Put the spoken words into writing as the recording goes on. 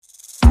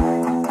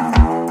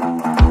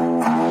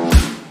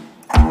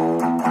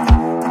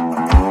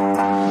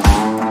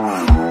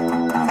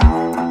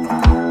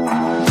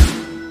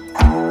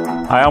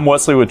Hi, I'm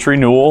Wesley with Tree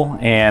Newell,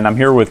 and I'm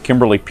here with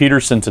Kimberly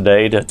Peterson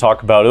today to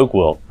talk about oak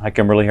wilt. Hi,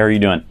 Kimberly. How are you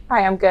doing?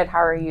 Hi, I'm good. How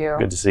are you?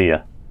 Good to see you.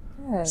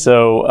 Good.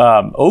 So,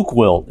 oak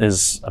wilt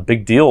is a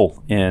big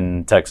deal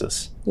in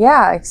Texas.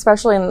 Yeah,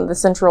 especially in the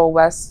central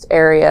west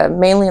area,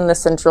 mainly in the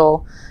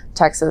central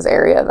Texas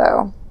area,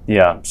 though.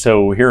 Yeah.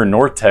 So here in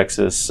North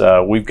Texas,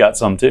 we've got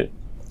some too.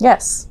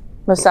 Yes,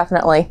 most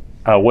definitely.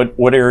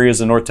 What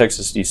areas of North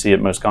Texas do you see it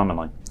most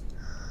commonly?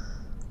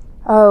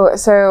 Oh,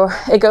 so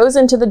it goes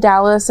into the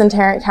Dallas and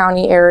Tarrant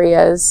County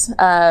areas.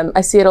 I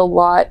see it a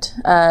lot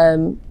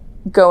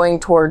going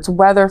towards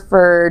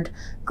Weatherford,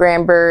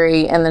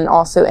 Granbury, and then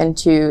also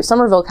into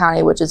Somerville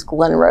County, which is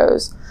Glen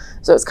Rose.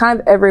 So it's kind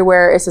of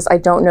everywhere. It's just I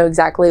don't know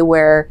exactly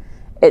where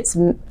it's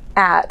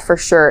at for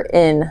sure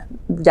in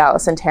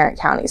Dallas and Tarrant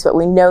counties, but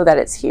we know that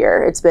it's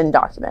here. It's been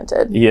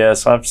documented.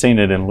 Yes, I've seen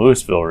it in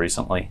Louisville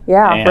recently.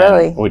 Yeah,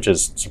 really. Which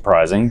is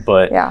surprising,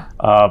 but yeah.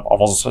 I've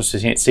also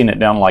seen it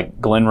down like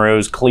Glen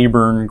Rose,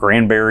 Cleburne,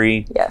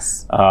 Granbury,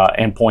 yes,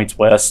 and points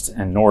west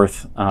and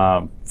north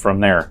from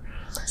there.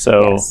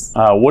 So yes.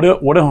 What do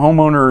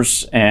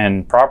homeowners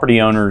and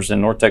property owners in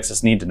North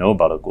Texas need to know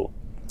about oak wilt?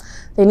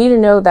 They need to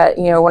know that,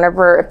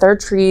 if their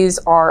trees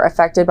are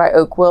affected by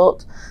oak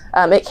wilt,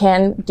 it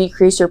can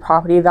decrease your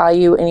property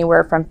value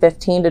anywhere from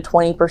 15 to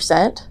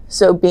 20%.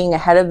 So being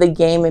ahead of the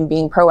game and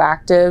being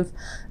proactive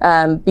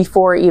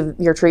before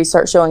your trees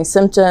start showing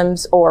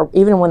symptoms, or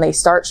even when they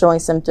start showing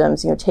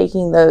symptoms,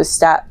 taking those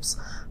steps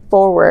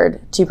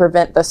forward to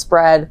prevent the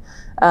spread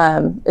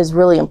is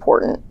really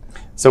important.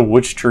 So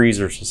which trees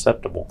are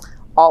susceptible?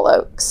 All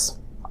oaks.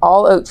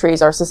 All oak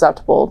trees are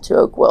susceptible to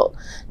oak wilt.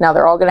 Now,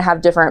 they're all going to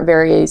have different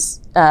various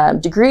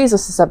degrees of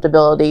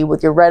susceptibility,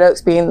 with your red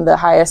oaks being the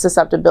highest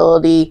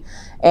susceptibility,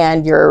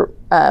 and your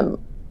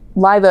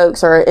live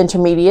oaks are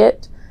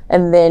intermediate,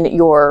 and then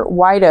your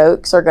white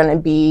oaks are going to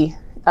be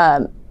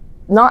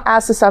not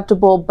as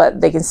susceptible, but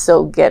they can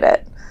still get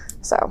it.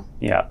 So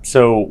yeah.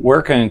 So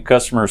where can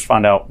customers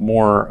find out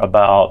more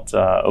about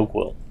oak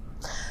wilt?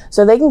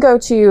 So they can go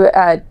to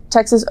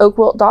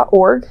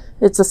texasoakwilt.org.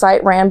 It's a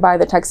site ran by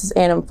the Texas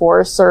A&M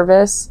Forest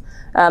Service.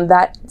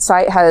 That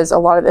site has a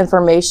lot of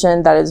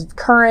information that is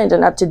current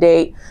and up to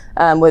date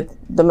with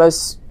the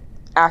most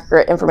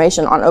accurate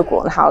information on oak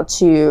wilt and how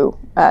to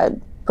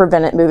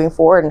prevent it moving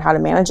forward and how to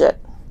manage it.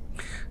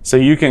 So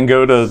you can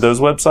go to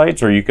those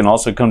websites, or you can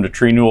also come to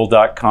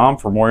treenewell.com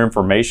for more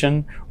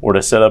information, or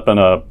to set up an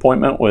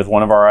appointment with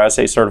one of our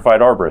ISA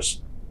certified arborists.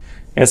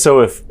 And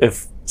so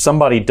if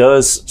somebody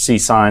does see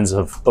signs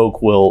of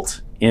oak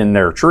wilt in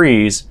their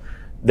trees,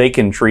 they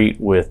can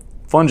treat with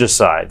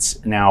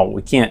fungicides. Now,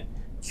 we can't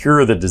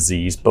cure the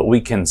disease, but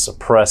we can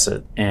suppress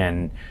it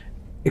and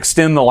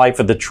extend the life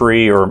of the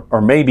tree,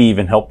 or maybe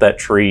even help that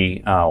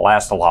tree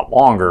last a lot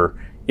longer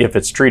if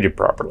it's treated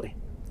properly.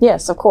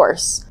 Yes, of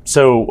course.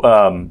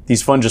 So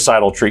these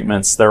fungicidal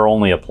treatments, they're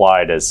only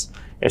applied as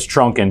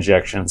trunk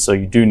injections, so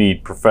you do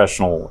need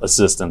professional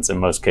assistance in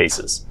most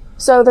cases.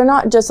 So they're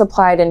not just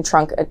applied in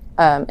trunk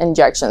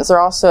injections, they're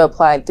also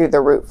applied through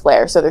the root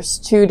flare. So there's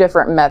two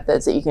different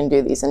methods that you can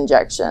do these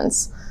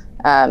injections.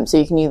 So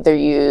you can either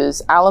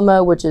use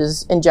Alamo, which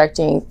is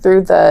injecting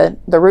through the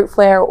root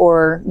flare,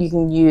 or you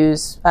can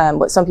use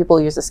what some people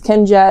use as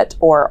Kinjet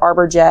or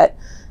Arbor Jet,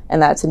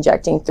 and that's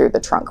injecting through the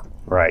trunk.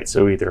 Right,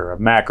 so either a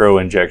macro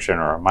injection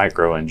or a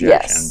micro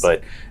injection, yes.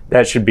 But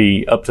that should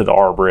be up to the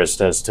arborist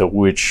as to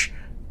which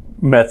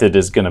method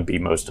is going to be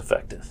most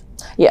effective.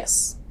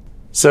 Yes.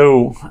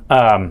 So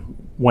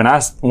when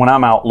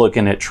I'm out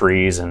looking at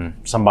trees and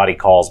somebody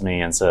calls me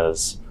and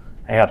says,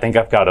 "Hey, I think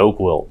I've got oak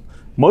wilt,"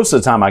 most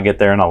of the time I get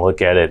there and I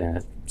look at it and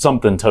it's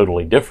something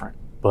totally different.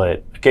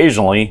 But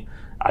occasionally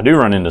I do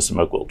run into some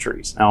oak wilt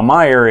trees. Now in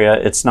my area,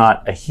 it's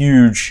not a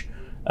huge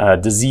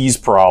disease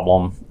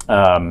problem,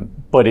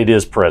 but it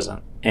is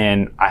present.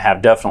 And I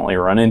have definitely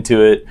run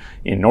into it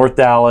in North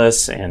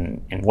Dallas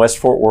and in West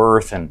Fort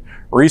Worth and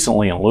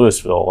recently in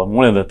Louisville. And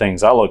one of the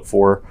things I look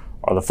for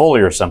are the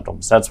foliar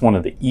symptoms. That's one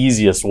of the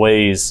easiest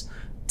ways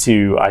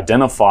to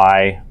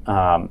identify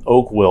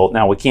oak wilt.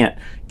 Now, we can't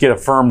get a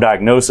firm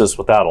diagnosis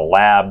without a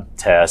lab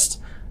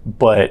test,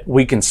 but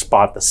we can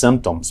spot the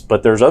symptoms.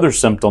 But there's other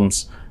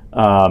symptoms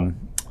that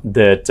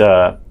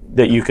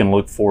you can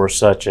look for,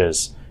 such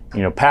as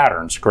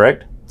patterns,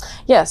 correct?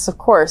 Yes, of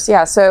course.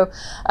 Yeah. So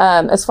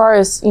as far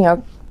as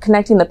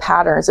connecting the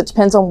patterns, it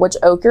depends on which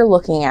oak you're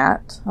looking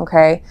at.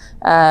 Okay.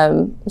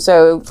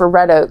 So for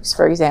red oaks,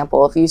 for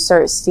example, if you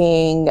start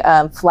seeing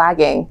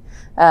flagging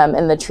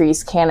in the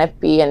tree's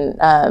canopy, and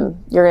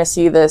you're going to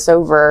see this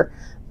over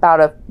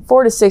about a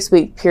 4 to 6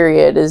 week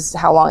period is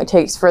how long it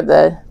takes for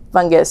the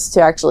fungus to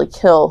actually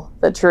kill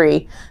the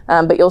tree.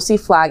 But you'll see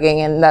flagging,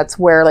 and that's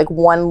where like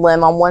one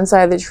limb on one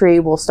side of the tree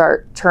will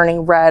start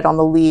turning red on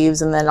the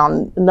leaves, and then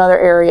on another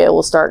area it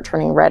will start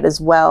turning red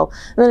as well.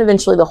 And then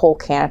eventually the whole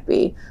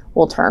canopy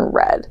will turn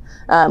red.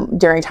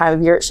 During time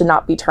of year, it should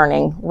not be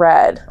turning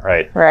red.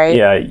 Right. Right.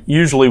 Yeah.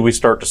 Usually we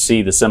start to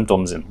see the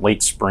symptoms in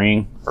late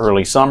spring,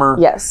 early summer.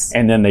 Yes.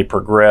 And then they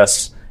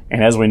progress.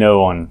 And as we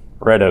know on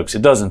red oaks,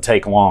 it doesn't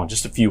take long,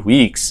 just a few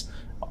weeks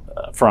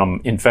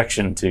from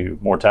infection to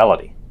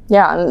mortality.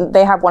 Yeah, and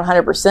they have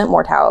 100%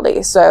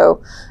 mortality.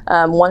 So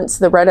once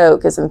the red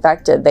oak is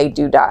infected, they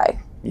do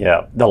die.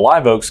 Yeah, the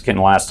live oaks can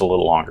last a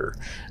little longer.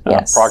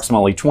 Yes.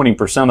 Approximately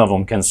 20% of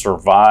them can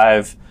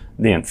survive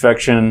the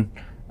infection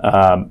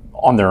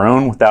on their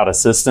own without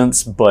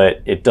assistance,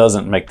 but it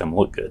doesn't make them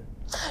look good.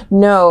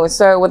 No,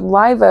 so with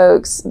live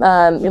oaks,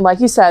 like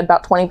you said,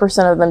 about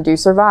 20% of them do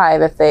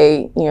survive if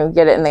they,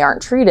 get it and they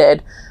aren't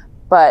treated,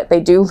 but they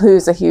do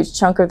lose a huge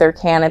chunk of their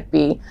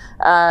canopy,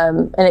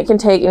 and it can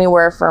take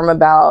anywhere from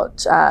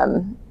about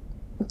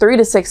 3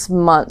 to 6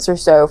 months or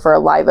so for a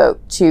live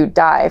oak to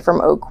die from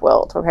oak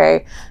wilt.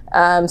 Okay,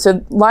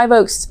 so live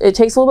oaks, it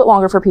takes a little bit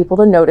longer for people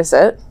to notice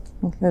it.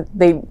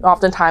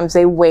 Oftentimes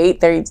they wait,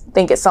 they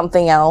think it's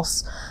something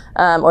else,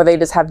 or they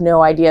just have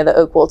no idea that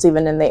oak wilt's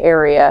even in the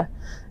area.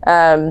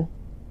 And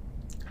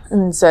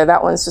so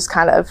that one's just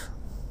kind of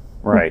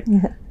right.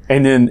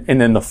 And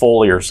then the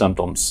foliar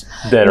symptoms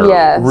that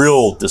are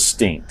real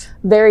distinct.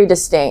 Very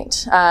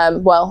distinct.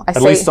 Well,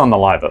 at least on the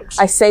live oaks.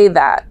 I say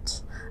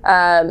that.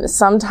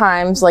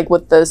 Sometimes, like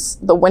with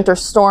the winter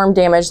storm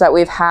damage that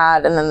we've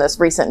had and then this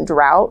recent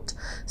drought,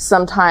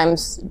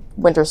 sometimes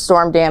winter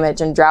storm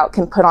damage and drought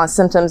can put on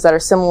symptoms that are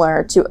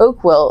similar to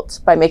oak wilt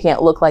by making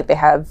it look like they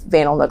have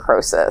veinal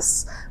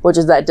necrosis, which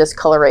is that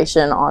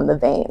discoloration on the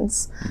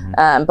veins.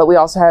 Mm-hmm. But we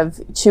also have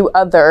 2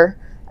 other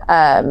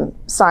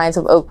signs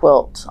of oak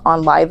wilt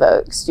on live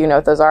oaks. Do you know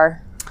what those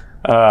are?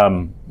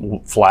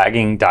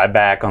 Flagging,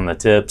 dieback on the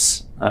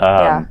tips,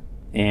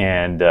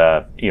 and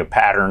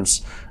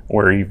patterns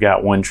where you've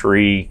got one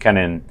tree kind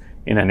of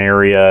in an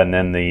area and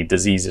then the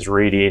disease is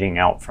radiating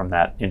out from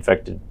that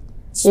infected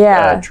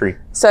tree.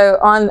 So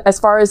as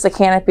far as the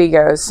canopy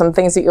goes, some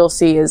things that you'll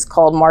see is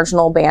called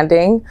marginal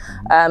banding,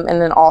 and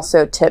then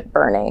also tip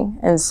burning.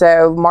 And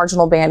so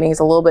marginal banding is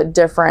a little bit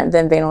different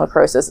than veinal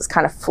necrosis. It's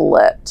kind of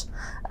flipped,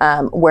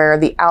 where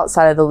the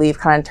outside of the leaf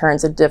kind of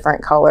turns a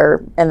different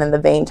color and then the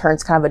vein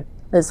turns kind of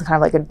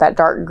like that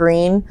dark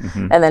green.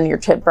 Mm-hmm. And then your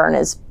tip burn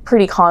is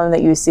pretty common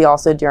that you see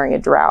also during a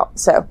drought.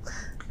 So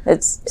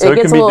it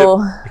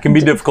can be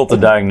difficult to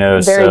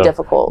diagnose. Very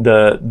difficult.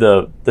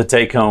 The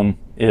take home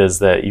is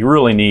that you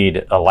really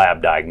need a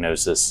lab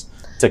diagnosis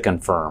to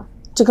confirm.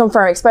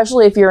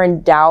 Especially if you're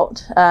in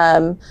doubt.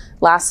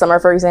 Last summer,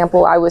 for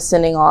example, I was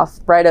sending off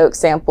red oak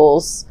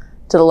samples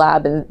to the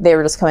lab and they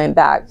were just coming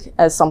back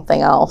as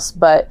something else.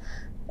 But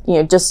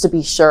just to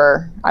be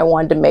sure, I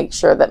wanted to make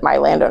sure that my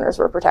landowners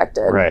were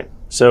protected. Right.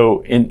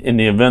 So in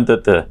the event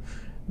that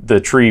the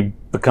tree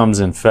becomes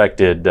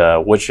infected,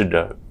 what should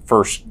the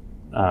first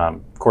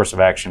course of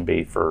action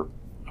be for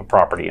a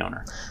property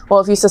owner? Well,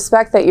 if you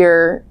suspect that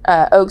your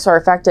oaks are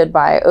affected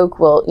by oak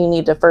wilt, you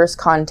need to first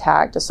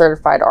contact a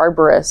certified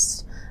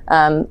arborist,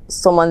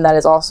 someone that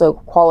is also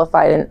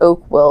qualified in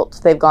oak wilt.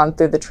 They've gone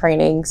through the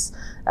trainings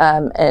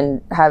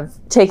and have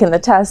taken the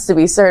test to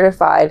be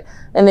certified.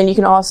 And then you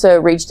can also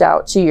reach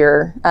out to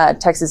your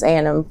Texas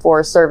A&M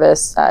Forest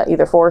Service,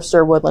 either forester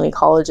or woodland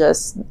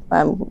ecologist.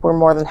 We're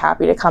more than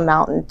happy to come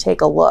out and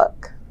take a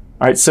look.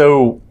 All right,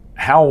 so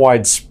how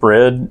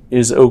widespread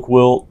is oak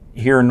wilt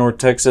here in North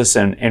Texas,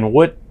 and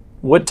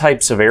what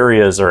types of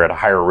areas are at a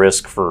higher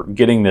risk for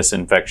getting this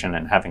infection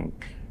and having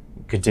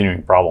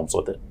continuing problems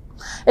with it?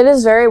 It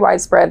is very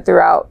widespread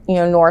throughout,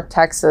 North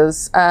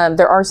Texas.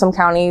 There are some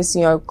counties,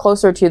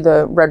 closer to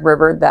the Red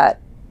River that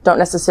don't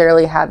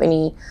necessarily have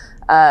any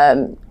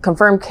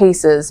confirmed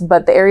cases,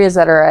 but the areas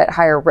that are at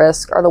higher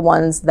risk are the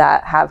ones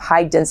that have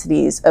high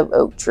densities of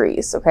oak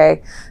trees,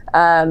 okay?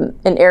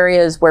 In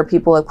areas where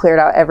people have cleared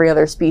out every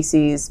other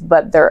species,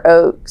 but their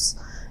oaks,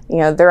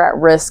 they're at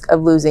risk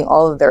of losing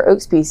all of their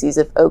oak species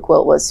if oak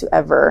wilt was to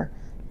ever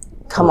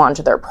come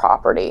onto their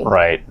property.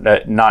 Right.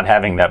 Not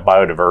having that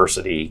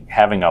biodiversity,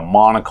 having a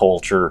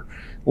monoculture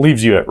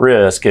leaves you at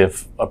risk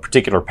if a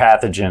particular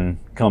pathogen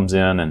comes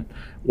in and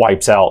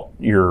wipes out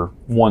your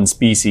one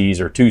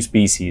species or 2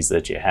 species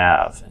that you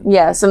have.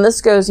 Yes, and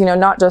this goes,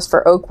 not just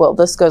for oak wilt,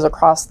 this goes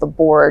across the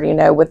board,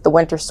 with the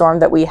winter storm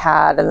that we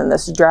had and then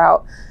this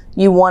drought.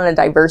 You want a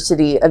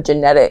diversity of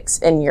genetics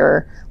in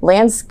your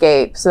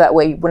landscape so that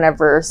way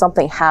whenever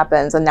something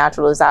happens, a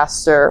natural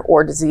disaster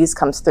or disease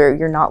comes through,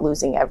 you're not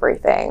losing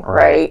everything,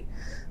 right?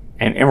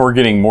 And we're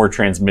getting more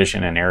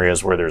transmission in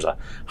areas where there's a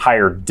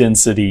higher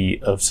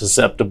density of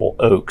susceptible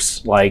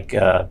oaks, like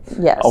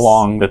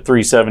along the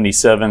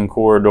 377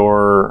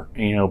 corridor,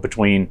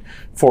 between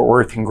Fort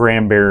Worth and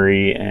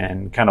Granbury,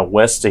 and kind of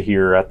west of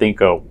here. I think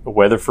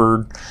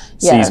Weatherford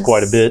sees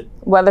quite a bit.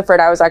 Weatherford,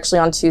 I was actually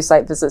on 2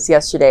 site visits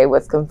yesterday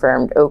with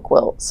confirmed oak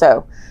wilt,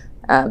 so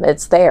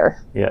it's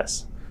there.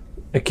 Yes.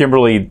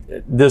 Kimberly,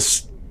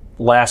 this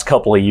last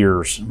couple of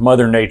years,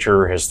 Mother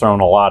Nature has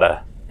thrown a lot of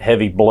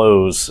heavy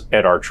blows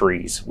at our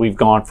trees. We've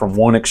gone from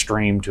one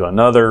extreme to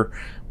another.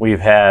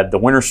 We've had the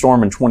winter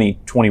storm in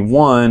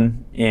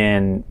 2021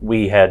 and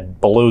we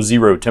had below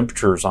 0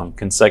 temperatures on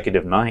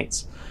consecutive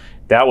nights.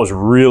 That was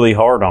really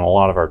hard on a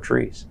lot of our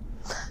trees.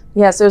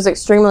 Yes, it was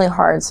extremely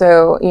hard.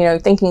 So,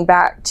 thinking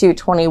back to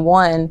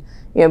 21,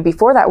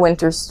 before that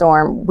winter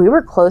storm, we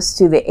were close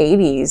to the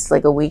 80s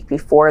like a week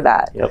before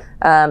that. Yep.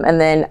 And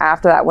then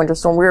after that winter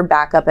storm, we were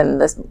back up in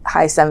the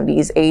high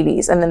 70s,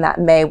 80s. And then that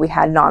May, we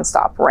had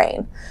nonstop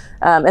rain.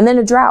 And then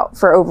a drought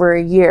for over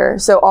a year.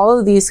 So all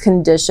of these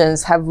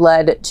conditions have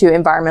led to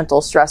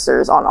environmental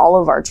stressors on all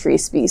of our tree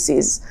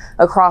species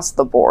across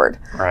the board.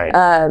 Right.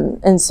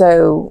 And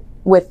so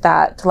with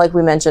that, like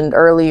we mentioned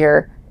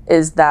earlier,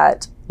 is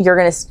that you're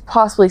going to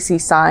possibly see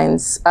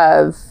signs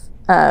of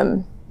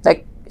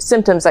like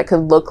symptoms that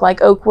could look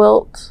like oak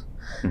wilt,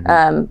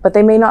 but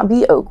they may not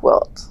be oak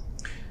wilt.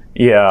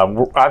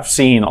 Yeah, I've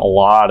seen a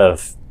lot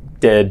of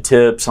dead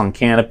tips on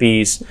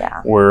canopies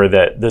where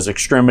those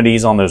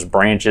extremities on those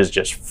branches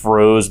just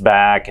froze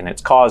back, and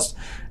it's caused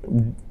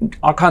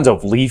all kinds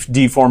of leaf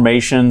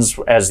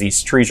deformations as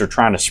these trees are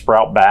trying to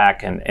sprout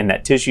back, and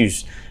that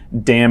tissue's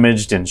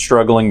damaged and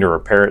struggling to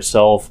repair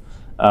itself.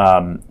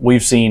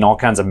 We've seen all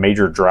kinds of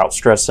major drought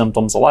stress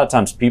symptoms. A lot of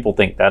times people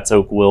think that's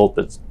oak wilt,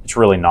 but it's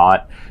really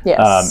not.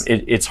 Yes.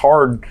 It's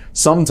hard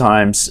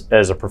sometimes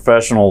as a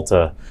professional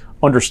to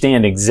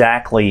understand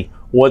exactly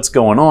what's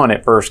going on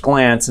at first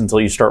glance until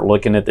you start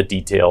looking at the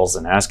details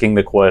and asking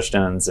the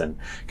questions and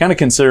kind of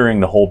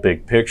considering the whole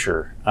big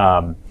picture.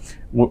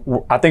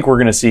 I think we're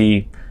going to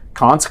see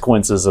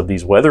consequences of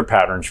these weather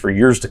patterns for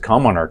years to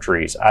come on our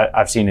trees.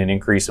 I've seen an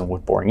increase in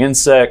wood-boring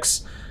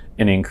insects,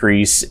 an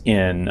increase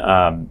in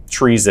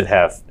trees that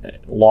have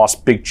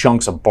lost big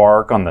chunks of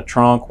bark on the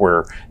trunk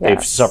where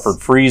they've suffered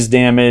freeze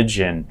damage,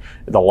 and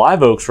the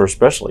live oaks were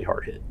especially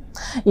hard hit.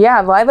 Yeah,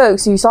 live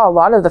oaks, you saw a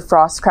lot of the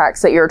frost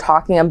cracks that you're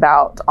talking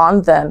about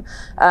on them.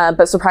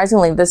 But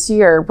surprisingly, this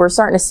year, we're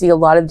starting to see a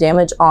lot of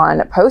damage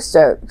on post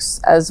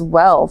oaks as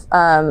well.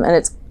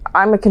 And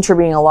I'm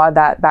contributing a lot of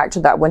that back to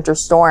that winter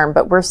storm,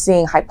 but we're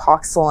seeing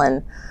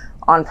hypoxylin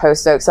on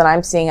post oaks, and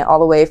I'm seeing it all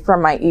the way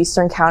from my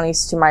eastern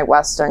counties to my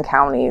western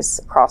counties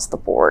across the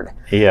board.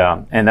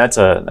 Yeah, and that's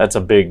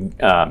a big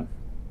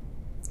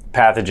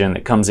pathogen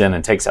that comes in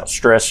and takes out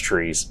stress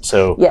trees.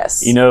 So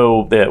you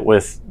know that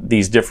with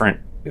these different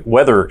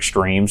weather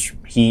extremes,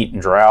 heat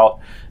and drought,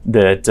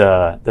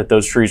 that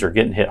those trees are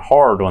getting hit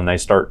hard when they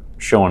start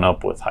showing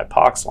up with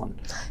hypoxylin.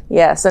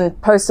 Yes, and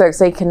post oaks,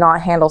 they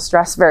cannot handle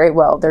stress very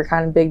well. They're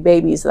kind of big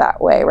babies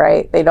that way,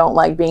 right? They don't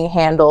like being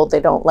handled. They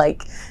don't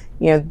like,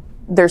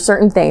 there's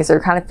certain things that are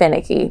kind of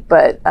finicky,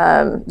 but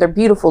they're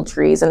beautiful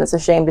trees, and it's a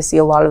shame to see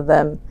a lot of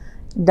them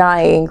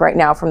dying right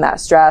now from that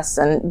stress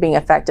and being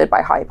affected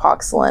by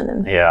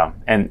hypoxylin. Yeah,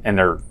 and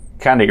they're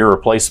kind of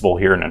irreplaceable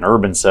here in an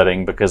urban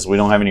setting because we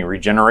don't have any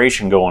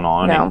regeneration going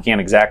on, and you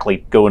can't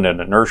exactly go into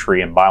the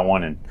nursery and buy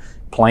one and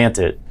plant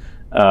it.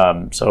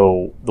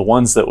 So the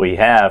ones that we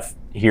have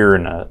here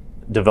in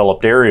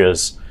developed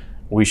areas,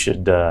 we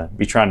should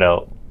be trying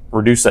to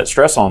reduce that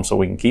stress on them so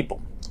we can keep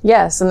them.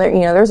 Yes, and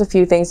there's a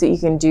few things that you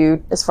can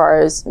do as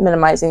far as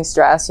minimizing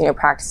stress,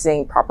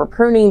 practicing proper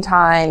pruning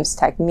times,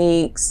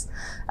 techniques,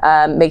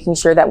 making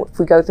sure that if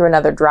we go through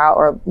another drought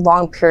or a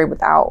long period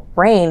without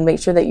rain, make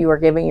sure that you are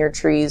giving your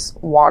trees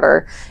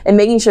water, and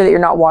making sure that you're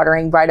not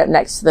watering right up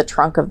next to the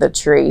trunk of the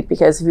tree,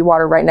 because if you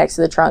water right next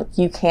to the trunk,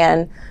 you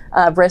can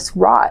risk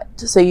rot.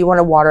 So you want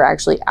to water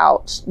actually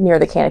out near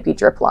the canopy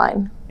drip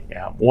line.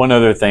 Yeah, one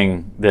other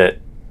thing that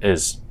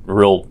is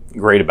real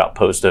great about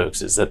post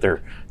oaks is that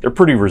they're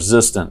pretty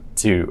resistant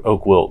to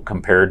oak wilt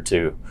compared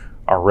to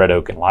our red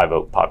oak and live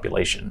oak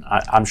population.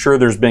 I'm sure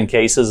there's been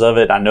cases of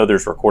it. I know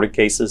there's recorded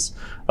cases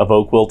of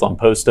oak wilt on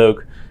post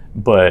oak,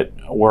 but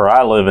where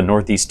I live in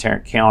Northeast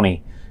Tarrant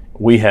County,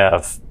 we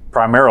have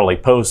primarily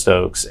post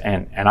oaks,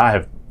 and I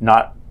have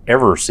not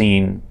ever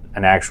seen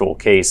an actual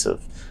case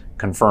of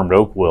confirmed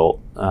oak wilt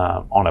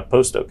on a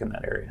post oak in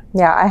that area.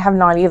 Yeah, I have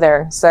not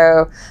either.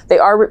 So they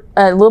are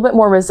a little bit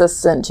more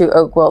resistant to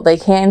oak wilt. They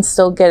can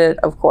still get it,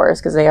 of course,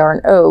 because they are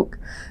an oak,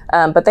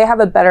 but they have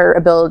a better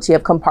ability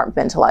of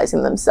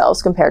compartmentalizing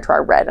themselves compared to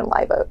our red and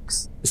live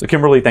oaks. So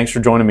Kimberly, thanks for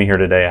joining me here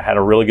today. I had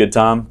a really good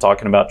time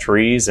talking about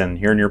trees and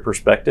hearing your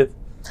perspective.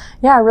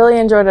 Yeah, I really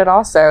enjoyed it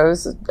also.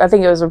 I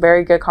think it was a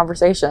very good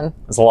conversation. It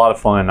was a lot of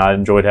fun. I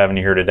enjoyed having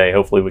you here today.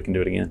 Hopefully we can do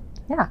it again.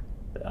 Yeah.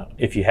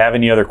 If you have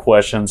any other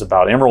questions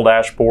about emerald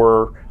ash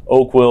borer,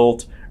 oak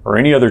wilt, or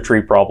any other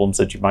tree problems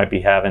that you might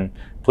be having,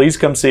 please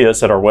come see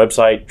us at our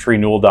website,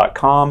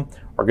 treenewell.com,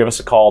 or give us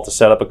a call to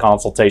set up a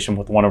consultation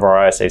with one of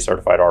our ISA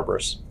certified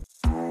arborists.